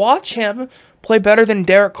quarterback. Watch him play better than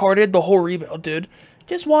Derek Carr did the whole rebuild, dude.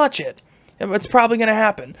 Just watch it. It's probably going to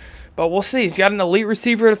happen. But we'll see. He's got an elite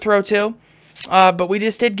receiver to throw to. But we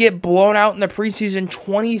just did get blown out in the preseason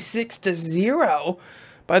 26-0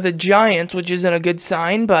 by the Giants, which isn't a good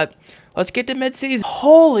sign, but let's get to midseason.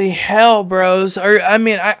 Holy hell, bros. I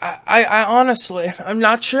mean, I honestly, I'm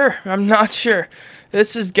not sure. I'm not sure.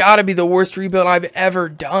 This has got to be the worst rebuild I've ever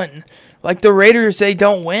done. Like, the Raiders, they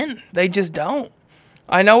don't win. They just don't.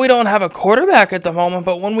 I know we don't have a quarterback at the moment,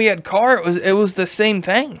 but when we had Carr, it was the same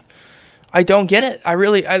thing. I don't get it.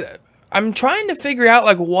 I'm trying to figure out,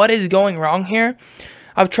 like, what is going wrong here.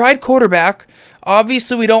 I've tried quarterback.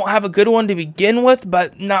 Obviously, we don't have a good one to begin with,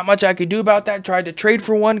 but not much I could do about that. Tried to trade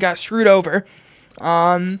for one, got screwed over.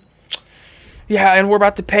 Yeah, and we're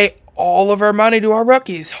about to pay all of our money to our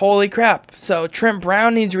rookies. Holy crap. So, Trent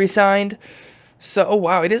Brown needs re-signed. So, oh,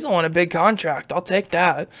 wow, he doesn't want a big contract. I'll take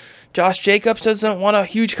that. Josh Jacobs doesn't want a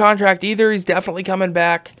huge contract either. He's definitely coming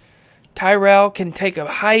back. Tyrell can take a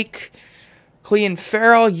hike. Clean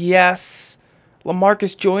Farrell, yes.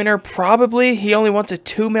 LaMarcus Joyner, probably. He only wants a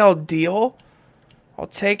 $2 million deal. I'll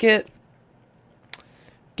take it.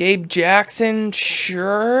 Gabe Jackson,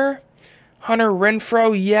 sure. Hunter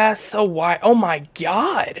Renfro, yes. Oh, why? Oh, my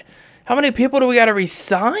God. How many people do we got to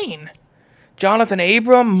resign? Jonathan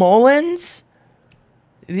Abram, Mullins.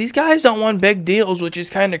 These guys don't want big deals, which is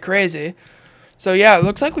kind of crazy. So, yeah, it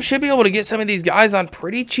looks like we should be able to get some of these guys on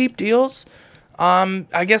pretty cheap deals.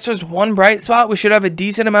 I guess there's one bright spot. We should have a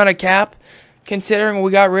decent amount of cap, considering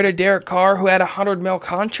we got rid of Derek Carr, who had a $100 million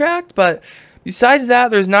contract. But besides that,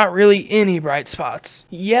 there's not really any bright spots.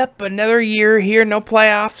 Yep, another year here, no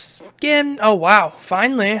playoffs. Again, oh wow,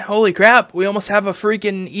 finally, holy crap, we almost have a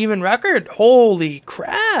freaking even record. Holy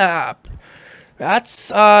crap. That's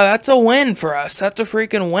a win for us. That's a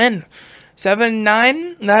freaking win.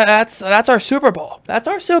 7-9, that's our Super Bowl. That's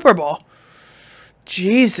our Super Bowl.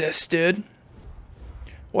 Jesus, dude.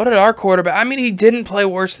 What did our quarterback... I mean, he didn't play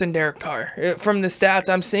worse than Derek Carr. From the stats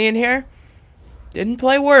I'm seeing here, didn't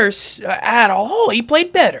play worse at all. He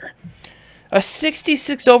played better. A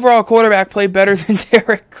 66 overall quarterback played better than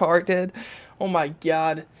Derek Carr did. Oh, my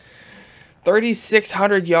God.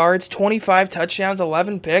 3,600 yards, 25 touchdowns,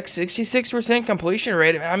 11 picks, 66% completion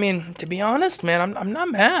rate. I mean, to be honest, man, I'm not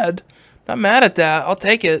mad. Not mad at that. I'll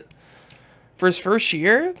take it. For his first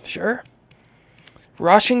year, sure.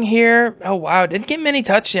 Rushing here, oh wow, didn't get many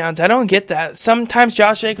touchdowns. I don't get that. Sometimes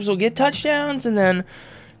Josh Jacobs will get touchdowns, and then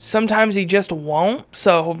sometimes he just won't.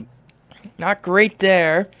 So, not great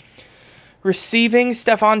there. Receiving,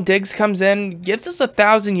 Stephon Diggs comes in, gives us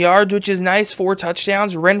 1,000 yards, which is nice. 4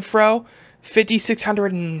 touchdowns. Renfro,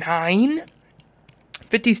 5,609.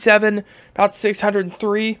 57, about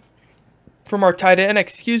 603 from our tight end.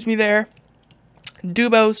 Excuse me there.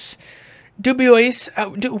 Dubois.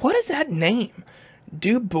 What is that name?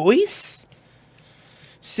 Dubois?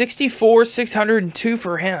 64, 602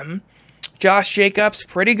 for him. Josh Jacobs,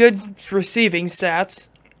 pretty good receiving stats.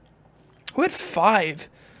 Who had 5?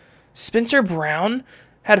 Spencer Brown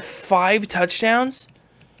had 5 touchdowns.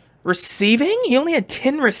 Receiving? He only had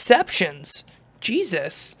 10 receptions.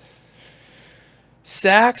 Jesus.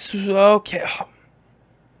 Sacks, okay.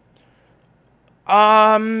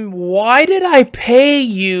 Why did I pay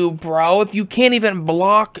you, bro, if you can't even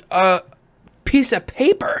block a piece of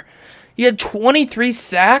paper? You had 23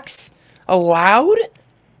 sacks allowed?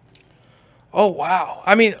 Oh, wow.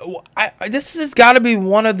 I mean, this has got to be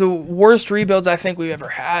one of the worst rebuilds I think we've ever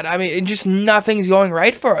had. I mean, just nothing's going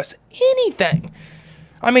right for us. Anything.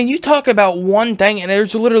 I mean, you talk about one thing, and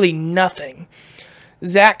there's literally nothing.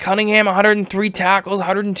 Zach Cunningham, 103 tackles,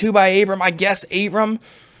 102 by Abram. I guess Abram.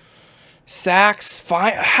 Sacks.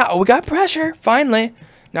 Fine. How? We got pressure, finally.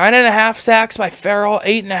 9.5 sacks by Farrell,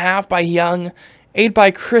 8.5 by Young, 8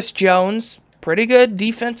 by Chris Jones. Pretty good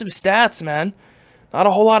defensive stats, man. Not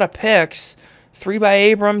a whole lot of picks. 3 by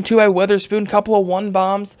Abram, 2 by Witherspoon, couple of 1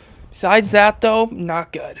 bombs. Besides that, though,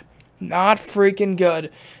 not good. Not freaking good.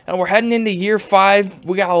 And we're heading into year 5.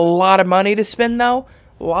 We got a lot of money to spend, though.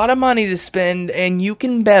 A lot of money to spend, and you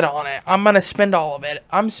can bet on it. I'm going to spend all of it.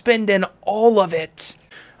 I'm spending all of it.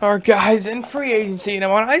 Alright, guys, in free agency,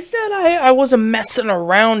 now when I said I wasn't messing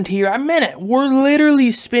around here, I meant it. We're literally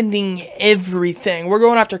spending everything. We're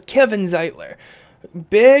going after Kevin Zeitler.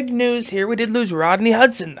 Big news here. We did lose Rodney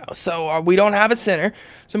Hudson, though, so we don't have a center.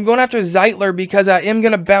 So I'm going after Zeitler because I am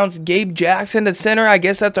going to bounce Gabe Jackson to center. I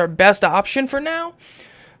guess that's our best option for now.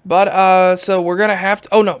 But, so we're going to have to...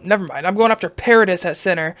 Oh, no, never mind. I'm going after Paradis at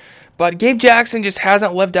center. But Gabe Jackson just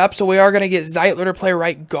hasn't lived up, so we are going to get Zeitler to play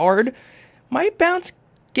right guard. Might bounce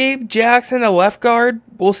Gabe Jackson to left guard.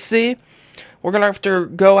 We'll see. We're going to have to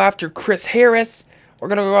go after Chris Harris. We're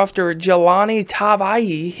going to go after Jelani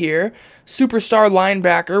Tavai here. Superstar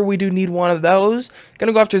linebacker. We do need one of those. Going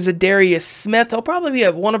to go after Zadarius Smith. He'll probably be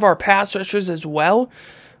one of our pass rushers as well.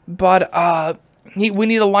 But we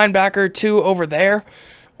need a linebacker too over there.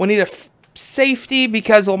 We need a safety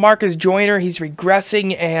because LaMarcus Joyner, he's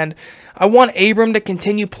regressing. And I want Abram to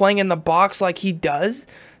continue playing in the box like he does.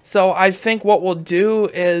 So I think what we'll do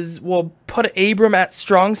is we'll put Abram at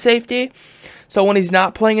strong safety. So when he's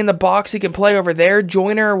not playing in the box, he can play over there.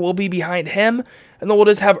 Joyner will be behind him. And then we'll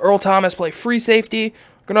just have Earl Thomas play free safety.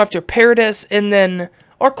 We're going to have to Paradis. And then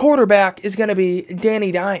our quarterback is going to be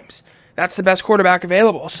Danny Dimes. That's the best quarterback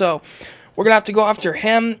available. So we're going to have to go after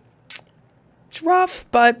him. It's rough,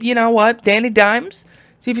 but you know what? Danny Dimes.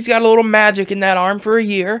 See if he's got a little magic in that arm for a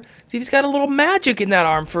year. See if he's got a little magic in that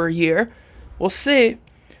arm for a year. We'll see.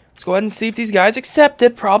 Let's go ahead and see if these guys accept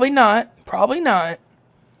it. Probably not. Probably not.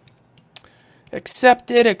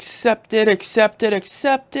 Accepted, accepted, accepted,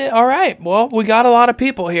 accepted. All right. Well, we got a lot of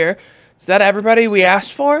people here. Is that everybody we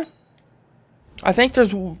asked for? I think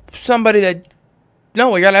there's somebody that...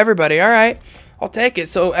 No, we got everybody. All right. I'll take it.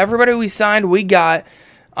 So everybody we signed, we got.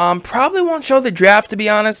 Probably won't show the draft, to be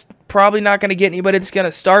honest. Probably not going to get anybody that's going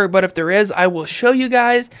to start. But if there is, I will show you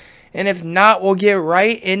guys. And if not, we'll get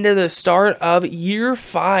right into the start of year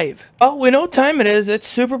 5. Oh, we know what time it is. It's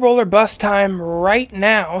Super Bowl or bust time right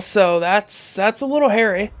now. So that's a little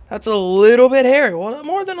hairy. That's a little bit hairy. Well,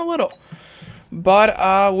 more than a little.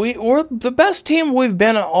 But we're the best team we've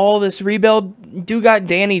been on all this rebuild. Do got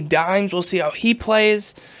Danny Dimes. We'll see how he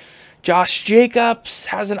plays. Josh Jacobs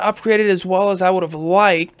hasn't upgraded as well as I would have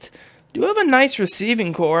liked. Do have a nice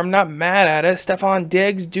receiving core. I'm not mad at it. Stephon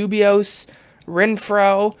Diggs, Dubios,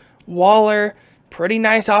 Renfro, Waller, pretty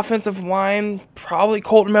nice offensive line. Probably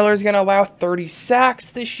Colton Miller is going to allow 30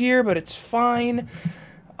 sacks this year, but it's fine.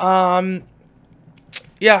 Yeah,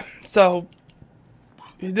 so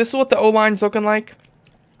this is what the O-line's looking like.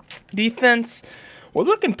 Defense, we're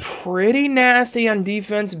looking pretty nasty on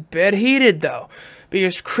defense. Bit heated, though,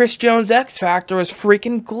 because Chris Jones' X Factor was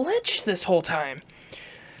freaking glitched this whole time.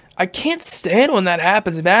 I can't stand when that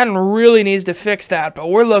happens. Madden really needs to fix that, but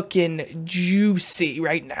we're looking juicy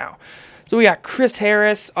right now. So we got Chris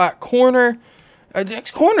Harris at corner.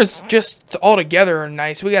 Corners just altogether are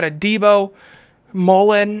nice. We got a Debo,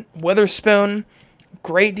 Mullen, Witherspoon,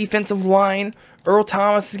 great defensive line. Earl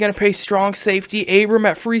Thomas is going to play strong safety. Abram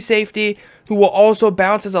at free safety, who will also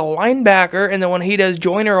bounce as a linebacker, and then when he does,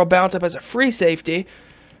 Joyner will bounce up as a free safety.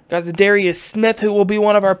 Got Zadarius Smith, who will be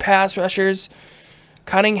one of our pass rushers.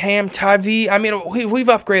 Cunningham, Tavai. I mean, we've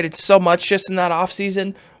upgraded so much just in that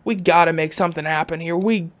offseason. We got to make something happen here.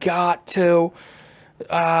 We got to.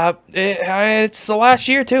 It's the last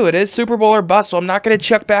year, too. It is Super Bowl or bust, so I'm not going to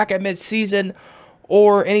check back at midseason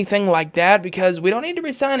or anything like that because we don't need to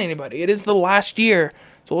resign anybody. It is the last year,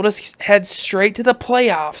 so we'll just head straight to the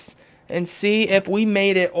playoffs and see if we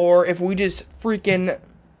made it or if we just freaking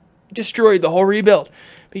destroyed the whole rebuild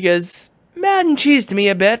because Madden cheesed me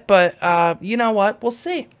a bit, but you know what? We'll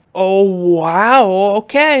see. Oh, wow.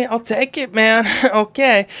 Okay, I'll take it, man.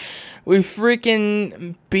 Okay. We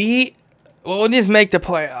freaking beat... Well, we'll just make the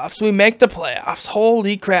playoffs. We make the playoffs.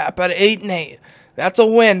 Holy crap. At 8-8. That's a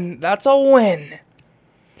win. That's a win.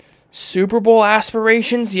 Super Bowl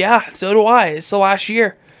aspirations? Yeah, so do I. It's the last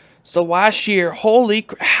year. It's the last year. Holy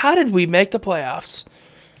crap. How did we make the playoffs?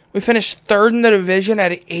 We finished 3rd in the division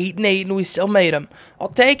at 8-8, and we still made them. I'll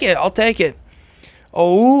take it. I'll take it.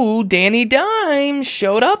 Oh, Danny Dimes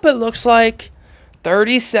showed up, it looks like.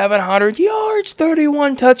 3,700 yards,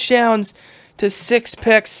 31 touchdowns to 6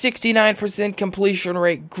 picks, 69% completion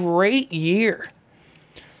rate. Great year.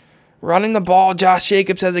 Running the ball, Josh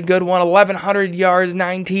Jacobs has a good one. 1,100 yards,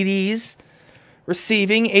 9 TDs.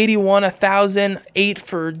 Receiving, 81, 1,000, 8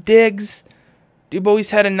 for Diggs. Dubois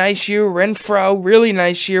had a nice year. Renfro, really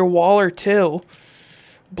nice year. Waller, too.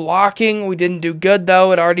 Blocking, we didn't do good,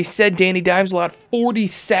 though. It already said Danny Dimes allowed 40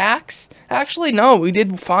 sacks. Actually, no, we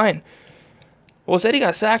did fine. Well, it said he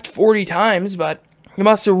got sacked 40 times, but he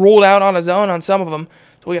must have ruled out on his own on some of them.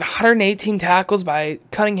 So we had 118 tackles by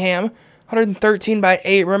Cunningham, 113 by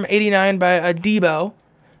Abram, 89 by Debo.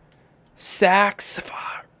 Sacks.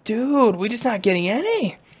 Dude, we just not getting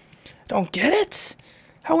any. Don't get it.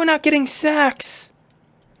 How are we not getting sacks?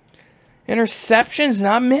 Interceptions,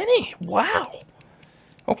 not many. Wow.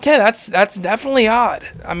 Okay, that's definitely odd.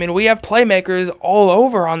 I mean, we have playmakers all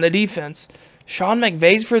over on the defense. Sean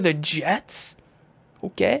McVay's for the Jets.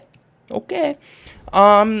 Okay.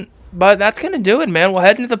 But that's going to do it, man. We'll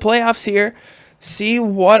head into the playoffs here. See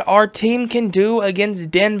what our team can do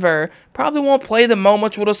against Denver. Probably won't play the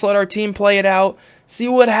moments. We'll just let our team play it out. See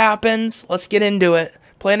what happens. Let's get into it.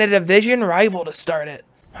 Playing a division rival to start it.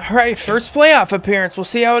 Alright, first playoff appearance. We'll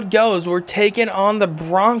see how it goes. We're taking on the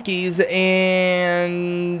Broncos,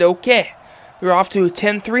 and okay. We're off to a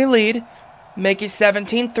 10-3 lead. Make it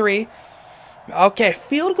 17-3. Okay,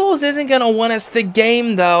 field goals isn't going to win us the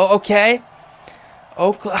game, though, okay?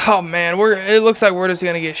 Oh, man, it looks like we're just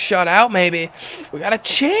going to get shut out, maybe. We got a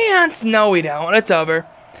chance. No, we don't. It's over.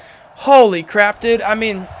 Holy crap, dude. I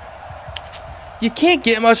mean, you can't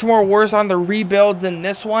get much more worse on the rebuild than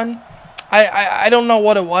this one. I don't know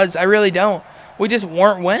what it was. I really don't. We just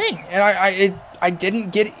weren't winning. And I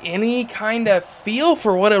didn't get any kind of feel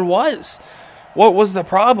for what it was. What was the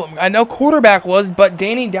problem? I know quarterback was, but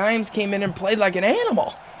Danny Dimes came in and played like an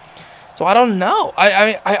animal. So I don't know.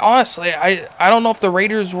 I honestly, I don't know if the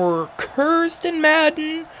Raiders were cursed in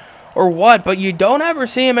Madden or what, but you don't ever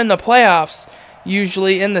see him in the playoffs,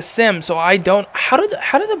 usually in the sim. So I don't. How do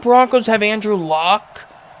the Broncos have Andrew Luck?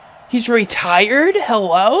 He's retired?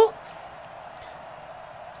 Hello?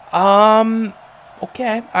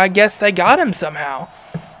 Okay, I guess they got him somehow.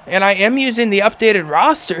 And I am using the updated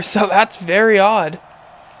roster, so that's very odd.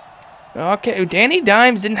 Okay, Danny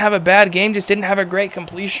Dimes didn't have a bad game, just didn't have a great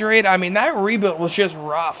completion rate. I mean, that rebuild was just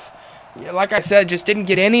rough. Yeah, like I said, just didn't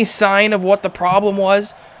get any sign of what the problem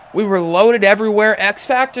was. We were loaded everywhere. X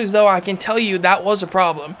Factors, though, I can tell you that was a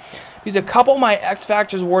problem. Because a couple of my X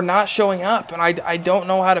Factors were not showing up, and I don't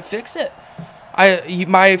know how to fix it.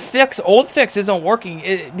 My old fix isn't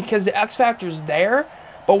working because the X Factor's there,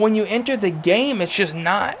 but when you enter the game, it's just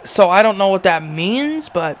not. So I don't know what that means,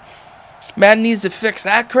 but Madden needs to fix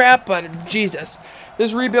that crap. But Jesus,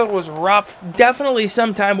 this rebuild was rough. Definitely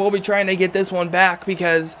sometime we'll be trying to get this one back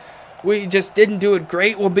because we just didn't do it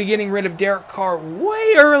great. We'll be getting rid of Derek Carr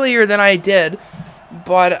way earlier than I did,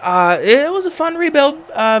 but it was a fun rebuild.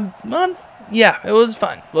 Yeah, it was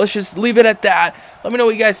fun. Let's just leave it at that. Let me know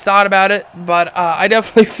what you guys thought about it. But I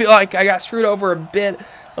definitely feel like I got screwed over a bit.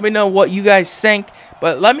 Let me know what you guys think.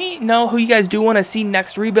 But let me know who you guys do want to see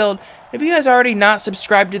next rebuild. If you guys are already not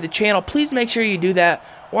subscribed to the channel, please make sure you do that.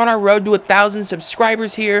 We're on our road to 1,000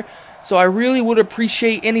 subscribers here. So I really would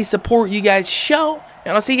appreciate any support you guys show.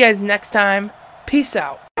 And I'll see you guys next time. Peace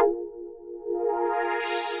out.